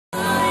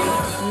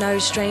No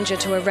stranger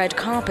to a red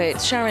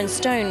carpet, Sharon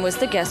Stone was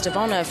the guest of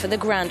honour for the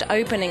grand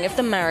opening of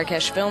the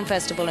Marrakech Film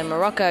Festival in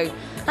Morocco.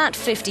 At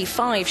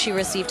 55, she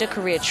received a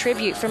career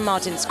tribute from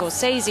Martin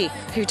Scorsese,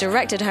 who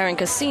directed her in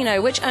Casino,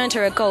 which earned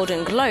her a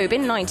Golden Globe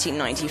in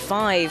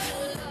 1995.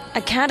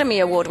 Academy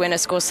Award winner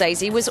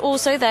Scorsese was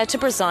also there to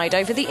preside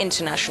over the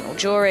international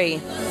jury.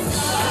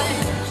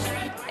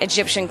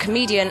 Egyptian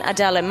comedian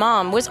Adel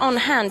Imam was on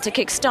hand to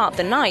kickstart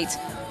the night,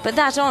 but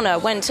that honour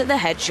went to the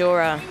head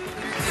juror.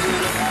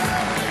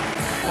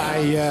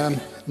 I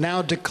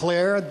now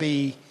declare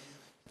the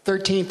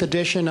 13th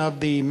edition of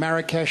the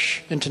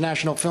Marrakech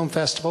International Film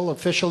Festival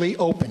officially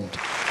opened.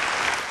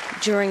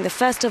 During the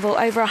festival,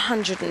 over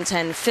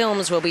 110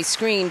 films will be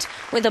screened,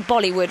 with a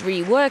Bollywood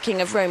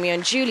reworking of Romeo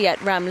and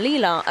Juliet Ram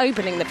Leela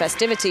opening the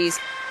festivities,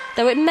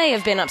 though it may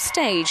have been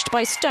upstaged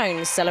by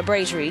Stone's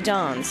celebratory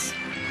dance.